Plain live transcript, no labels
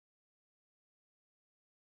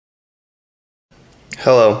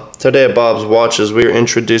Hello, today at Bob's Watches we are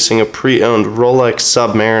introducing a pre-owned Rolex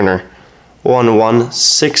Submariner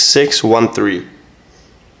 116613.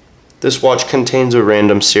 This watch contains a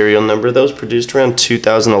random serial number that was produced around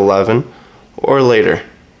 2011 or later.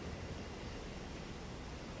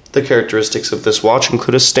 The characteristics of this watch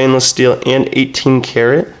include a stainless steel and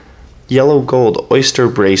 18-karat yellow gold Oyster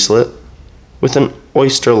bracelet with an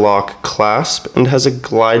Oysterlock clasp and has a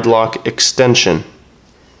glidelock extension.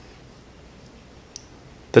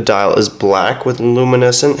 The dial is black with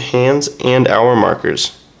luminescent hands and hour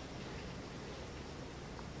markers.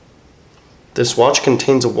 This watch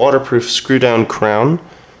contains a waterproof screw-down crown,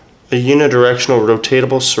 a uni-directional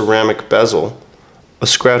rotatable ceramic bezel, a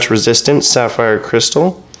scratch-resistant sapphire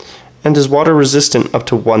crystal, and is water-resistant up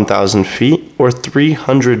to 1,000 feet or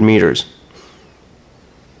 300 meters.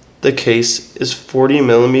 The case is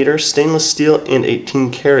 40mm stainless steel and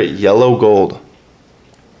 18-karat yellow gold.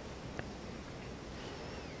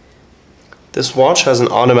 This watch has an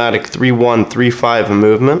automatic 3135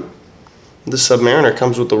 movement. The Submariner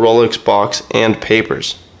comes with the Rolex box and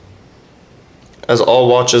papers. As all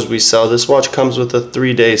watches we sell, this watch comes with a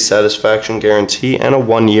 3-day satisfaction guarantee and a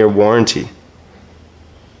 1-year warranty.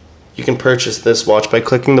 You can purchase this watch by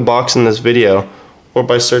clicking the box in this video or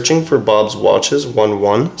by searching for Bob's Watches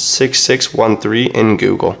 116613 in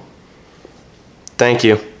Google. Thank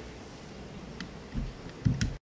you.